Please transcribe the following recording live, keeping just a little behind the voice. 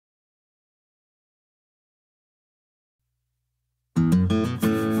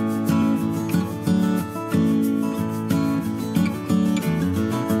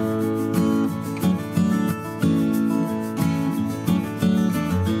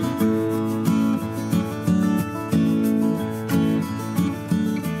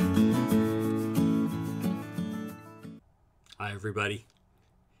everybody.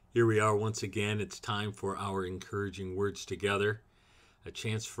 Here we are once again. It's time for our encouraging words together, a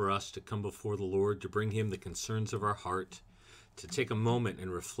chance for us to come before the Lord, to bring Him the concerns of our heart, to take a moment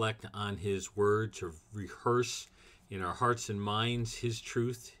and reflect on His word, to rehearse in our hearts and minds His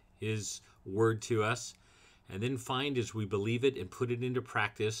truth, His word to us, and then find as we believe it and put it into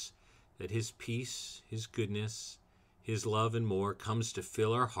practice that His peace, His goodness, His love and more comes to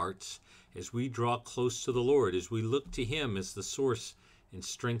fill our hearts as we draw close to the Lord, as we look to Him as the source and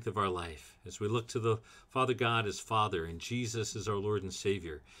strength of our life, as we look to the Father God as Father and Jesus as our Lord and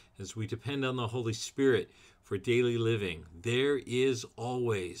Savior, as we depend on the Holy Spirit for daily living. There is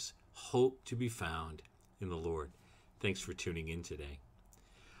always hope to be found in the Lord. Thanks for tuning in today.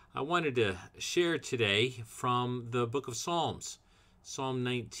 I wanted to share today from the book of Psalms, Psalm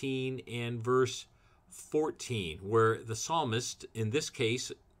 19 and verse 14, where the psalmist, in this case,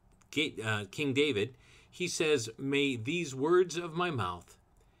 King David, he says, "May these words of my mouth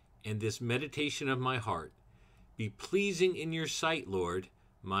and this meditation of my heart be pleasing in your sight, Lord,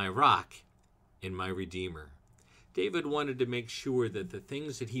 my rock and my redeemer." David wanted to make sure that the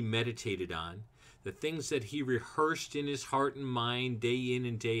things that he meditated on, the things that he rehearsed in his heart and mind day in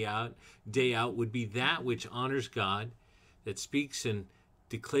and day out would be that which honors God, that speaks and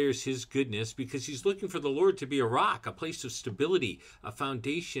declares His goodness, because he's looking for the Lord to be a rock, a place of stability, a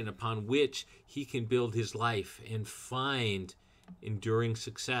foundation upon which he can build his life and find enduring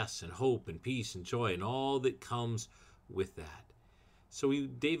success and hope and peace and joy and all that comes with that. So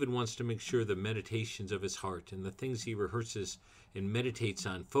David wants to make sure the meditations of his heart and the things he rehearses and meditates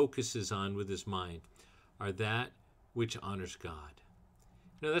on, focuses on with his mind, are that which honors God.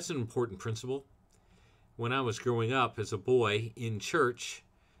 Now, that's an important principle. When I was growing up as a boy in church,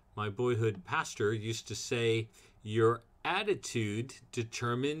 my boyhood pastor used to say, "Your attitude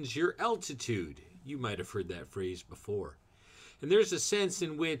determines your altitude." You might have heard that phrase before. And there's a sense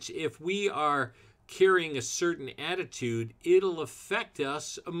in which if we are carrying a certain attitude, it'll affect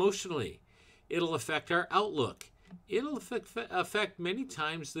us emotionally. It'll affect our outlook. It'll affect many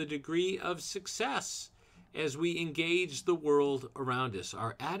times the degree of success as we engage the world around us.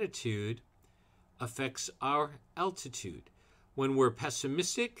 Our attitude affects our altitude. When we're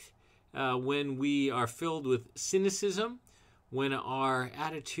pessimistic, when we are filled with cynicism, when our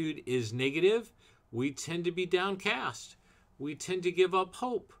attitude is negative, we tend to be downcast. We tend to give up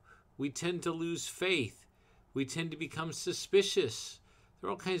hope. We tend to lose faith. We tend to become suspicious. There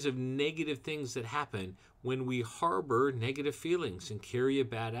are all kinds of negative things that happen when we harbor negative feelings and carry a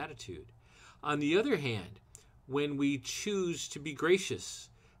bad attitude. On the other hand, when we choose to be gracious,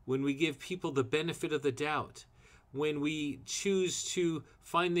 when we give people the benefit of the doubt, when we choose to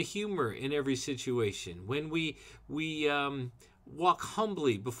find the humor in every situation, when we walk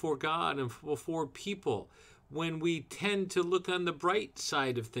humbly before God and before people, when we tend to look on the bright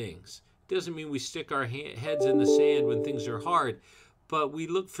side of things. Doesn't mean we stick our heads in the sand when things are hard, but we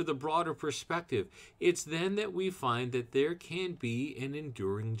look for the broader perspective. It's then that we find that there can be an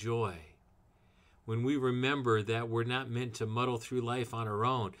enduring joy. When we remember that we're not meant to muddle through life on our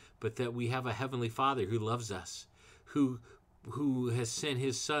own, but that we have a Heavenly Father who loves us, who has sent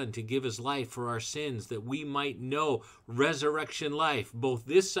His Son to give His life for our sins, that we might know resurrection life, both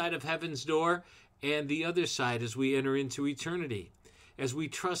this side of heaven's door and the other side as we enter into eternity, as we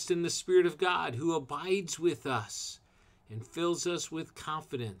trust in the Spirit of God who abides with us and fills us with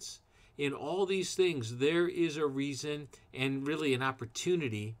confidence. In all these things, there is a reason and really an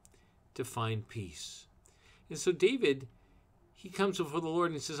opportunity to find peace. And so David, he comes before the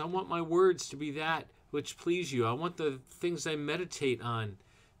Lord and he says, "I want my words to be that which please you. I want the things I meditate on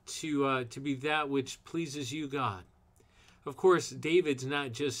to be that which pleases you, God." Of course, David's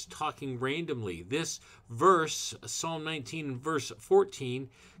not just talking randomly. This verse, Psalm 19, verse 14,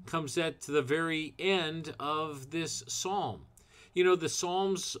 comes at the very end of this psalm. You know, the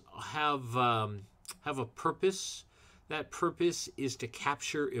Psalms have a purpose. That purpose is to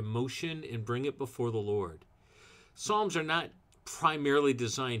capture emotion and bring it before the Lord. Psalms are not primarily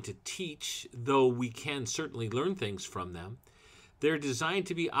designed to teach, though we can certainly learn things from them. They're designed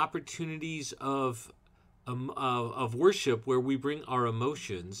to be opportunities of worship where we bring our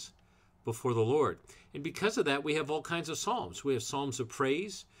emotions before the Lord. And because of that, we have all kinds of psalms. We have psalms of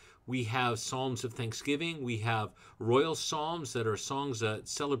praise. We have psalms of thanksgiving. We have royal psalms that are songs that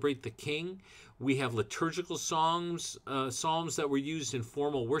celebrate the king. We have liturgical songs, psalms that were used in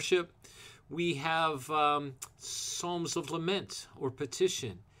formal worship. We have psalms of lament or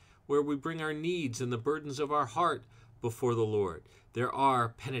petition, where we bring our needs and the burdens of our heart before the Lord. There are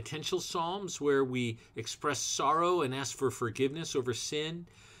penitential psalms where we express sorrow and ask for forgiveness over sin.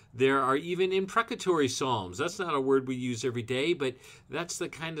 There are even imprecatory psalms. That's not a word we use every day, but that's the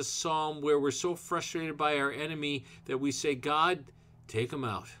kind of psalm where we're so frustrated by our enemy that we say, God, take him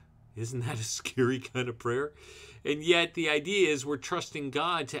out. Isn't that a scary kind of prayer? And yet the idea is we're trusting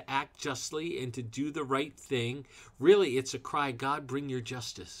God to act justly and to do the right thing. Really, it's a cry, God, bring your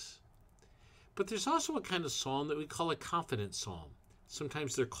justice. But there's also a kind of psalm that we call a confident psalm.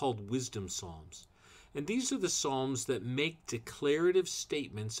 Sometimes they're called wisdom psalms. And these are the psalms that make declarative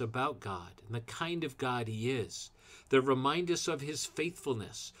statements about God and the kind of God he is, that remind us of his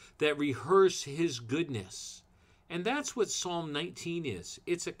faithfulness, that rehearse his goodness. And that's what Psalm 19 is.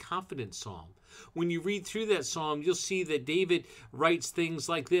 It's a confident psalm. When you read through that psalm, you'll see that David writes things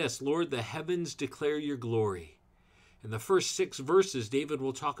like this, Lord, the heavens declare your glory. In the first 6 verses, David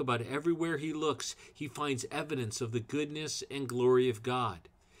will talk about everywhere he looks, he finds evidence of the goodness and glory of God.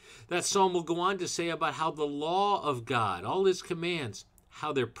 That psalm will go on to say about how the law of God, all his commands,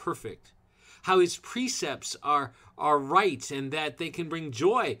 how they're perfect, how his precepts are right and that they can bring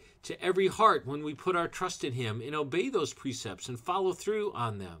joy to every heart when we put our trust in him and obey those precepts and follow through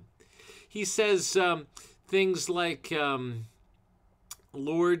on them. He says things like,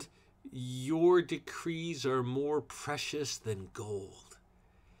 Lord, your decrees are more precious than gold.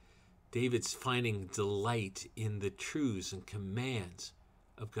 David's finding delight in the truths and commands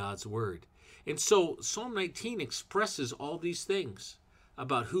of God's word. And so Psalm 19 expresses all these things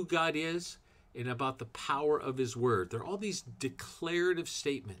about who God is and about the power of his word. There are all these declarative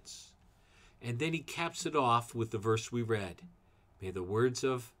statements. And then he caps it off with the verse we read. May the words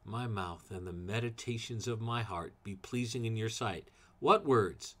of my mouth and the meditations of my heart be pleasing in your sight. What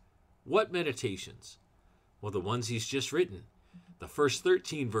words? What meditations? Well, the ones he's just written. The first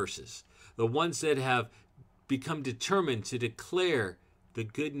 13 verses. The ones that have become determined to declare the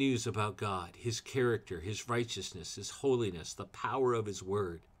good news about God, his character, his righteousness, his holiness, the power of his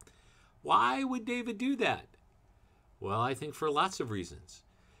word. Why would David do that? Well, I think for lots of reasons.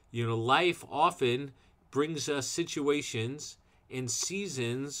 Life often brings us situations and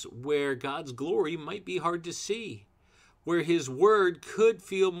seasons where God's glory might be hard to see, where his word could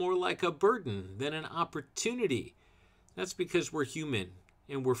feel more like a burden than an opportunity. That's because we're human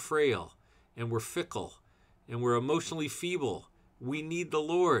and we're frail and we're fickle and we're emotionally feeble. We need the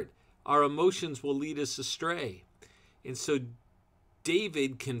Lord. Our emotions will lead us astray. And so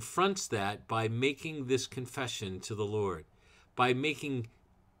David confronts that by making this confession to the Lord, by making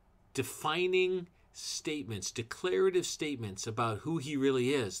defining statements, declarative statements about who he really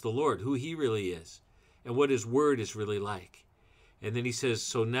is, the Lord, who he really is, and what his word is really like. And then he says,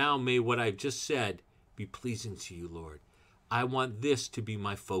 so now may what I've just said be pleasing to you, Lord. I want this to be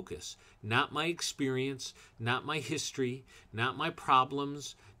my focus, not my experience, not my history, not my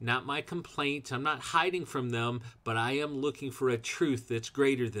problems, not my complaints. I'm not hiding from them, but I am looking for a truth that's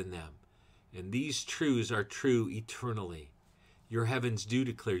greater than them. And these truths are true eternally. Your heavens do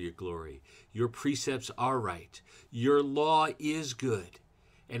declare your glory. Your precepts are right. Your law is good.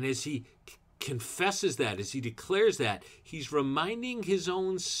 And as he confesses that, as he declares that, he's reminding his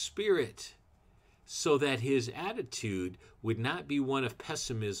own spirit so that his attitude would not be one of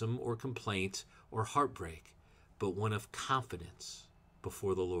pessimism or complaint or heartbreak, but one of confidence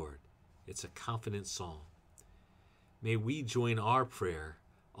before the Lord. It's a confident psalm. May we join our prayer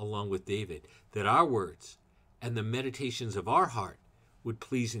along with David, that our words and the meditations of our heart would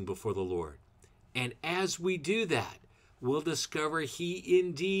please him before the Lord. And as we do that, we'll discover he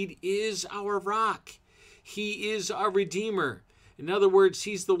indeed is our rock. He is our Redeemer. In other words,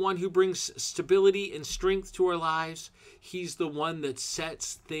 he's the one who brings stability and strength to our lives. He's the one that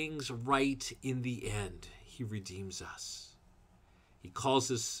sets things right in the end. He redeems us. He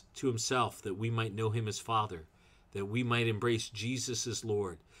calls us to himself that we might know him as Father, that we might embrace Jesus as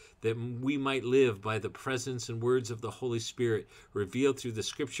Lord, that we might live by the presence and words of the Holy Spirit revealed through the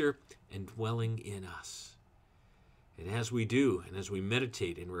Scripture and dwelling in us. And as we do, and as we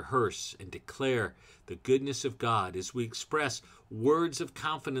meditate and rehearse and declare the goodness of God, as we express words of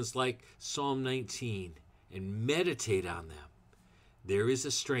confidence like Psalm 19 and meditate on them, there is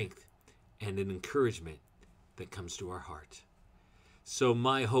a strength and an encouragement that comes to our heart. So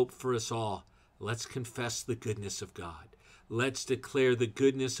my hope for us all, let's confess the goodness of God. Let's declare the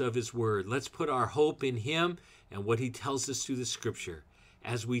goodness of his word. Let's put our hope in him and what he tells us through the Scripture.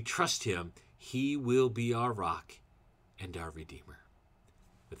 As we trust him, he will be our rock and our Redeemer.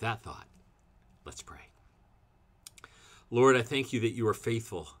 With that thought, let's pray. Lord, I thank you that you are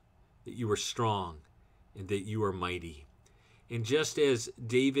faithful, that you are strong, and that you are mighty. And just as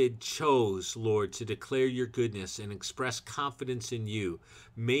David chose, Lord, to declare your goodness and express confidence in you,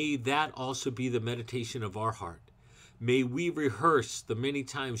 may that also be the meditation of our heart. May we rehearse the many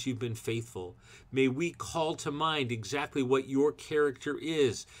times you've been faithful. May we call to mind exactly what your character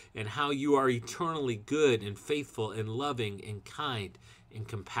is and how you are eternally good and faithful and loving and kind and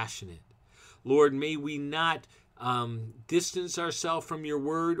compassionate. Lord, may we not distance ourselves from your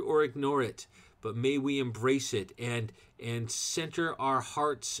word or ignore it, but may we embrace it and center our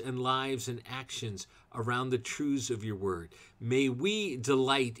hearts and lives and actions around the truths of your word. May we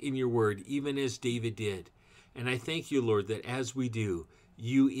delight in your word, even as David did. And I thank you, Lord, that as we do,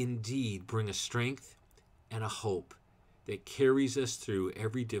 you indeed bring a strength and a hope that carries us through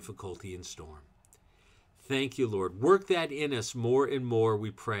every difficulty and storm. Thank you, Lord. Work that in us more and more,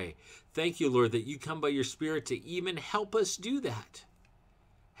 we pray. Thank you, Lord, that you come by your Spirit to even help us do that.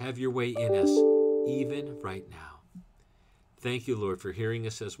 Have your way in us, even right now. Thank you, Lord, for hearing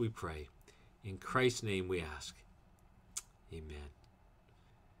us as we pray. In Christ's name we ask. Amen.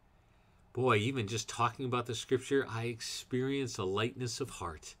 Boy, even just talking about the scripture, I experience a lightness of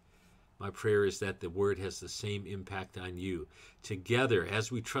heart. My prayer is that the word has the same impact on you. Together, as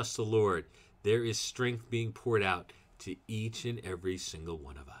we trust the Lord, there is strength being poured out to each and every single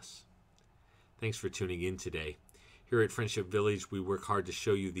one of us. Thanks for tuning in today. Here at Friendship Village, we work hard to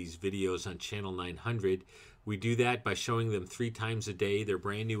show you these videos on Channel 900. We do that by showing them 3 times a day. They're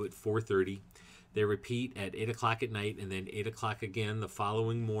brand new at 4:30. They repeat at 8 o'clock at night and then 8 o'clock again the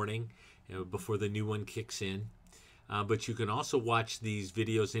following morning before the new one kicks in. But you can also watch these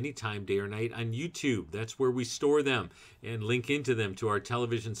videos anytime, day or night, on YouTube. That's where we store them and link into them to our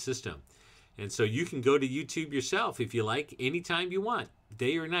television system. And so you can go to YouTube yourself if you like, anytime you want,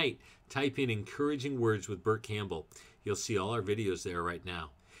 day or night. Type in Encouraging Words with Burt Campbell. You'll see all our videos there right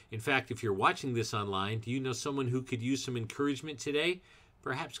now. In fact, if you're watching this online, do you know someone who could use some encouragement today?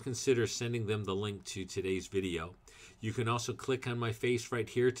 Perhaps consider sending them the link to today's video. You can also click on my face right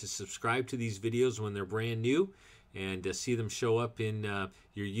here to subscribe to these videos when they're brand new and see them show up in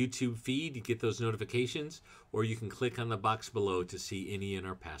your YouTube feed. You get those notifications, or you can click on the box below to see any in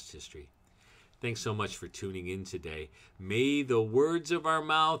our past history. Thanks so much for tuning in today. May the words of our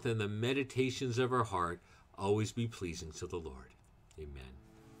mouth and the meditations of our heart always be pleasing to the Lord. Amen.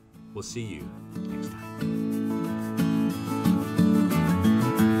 We'll see you next time.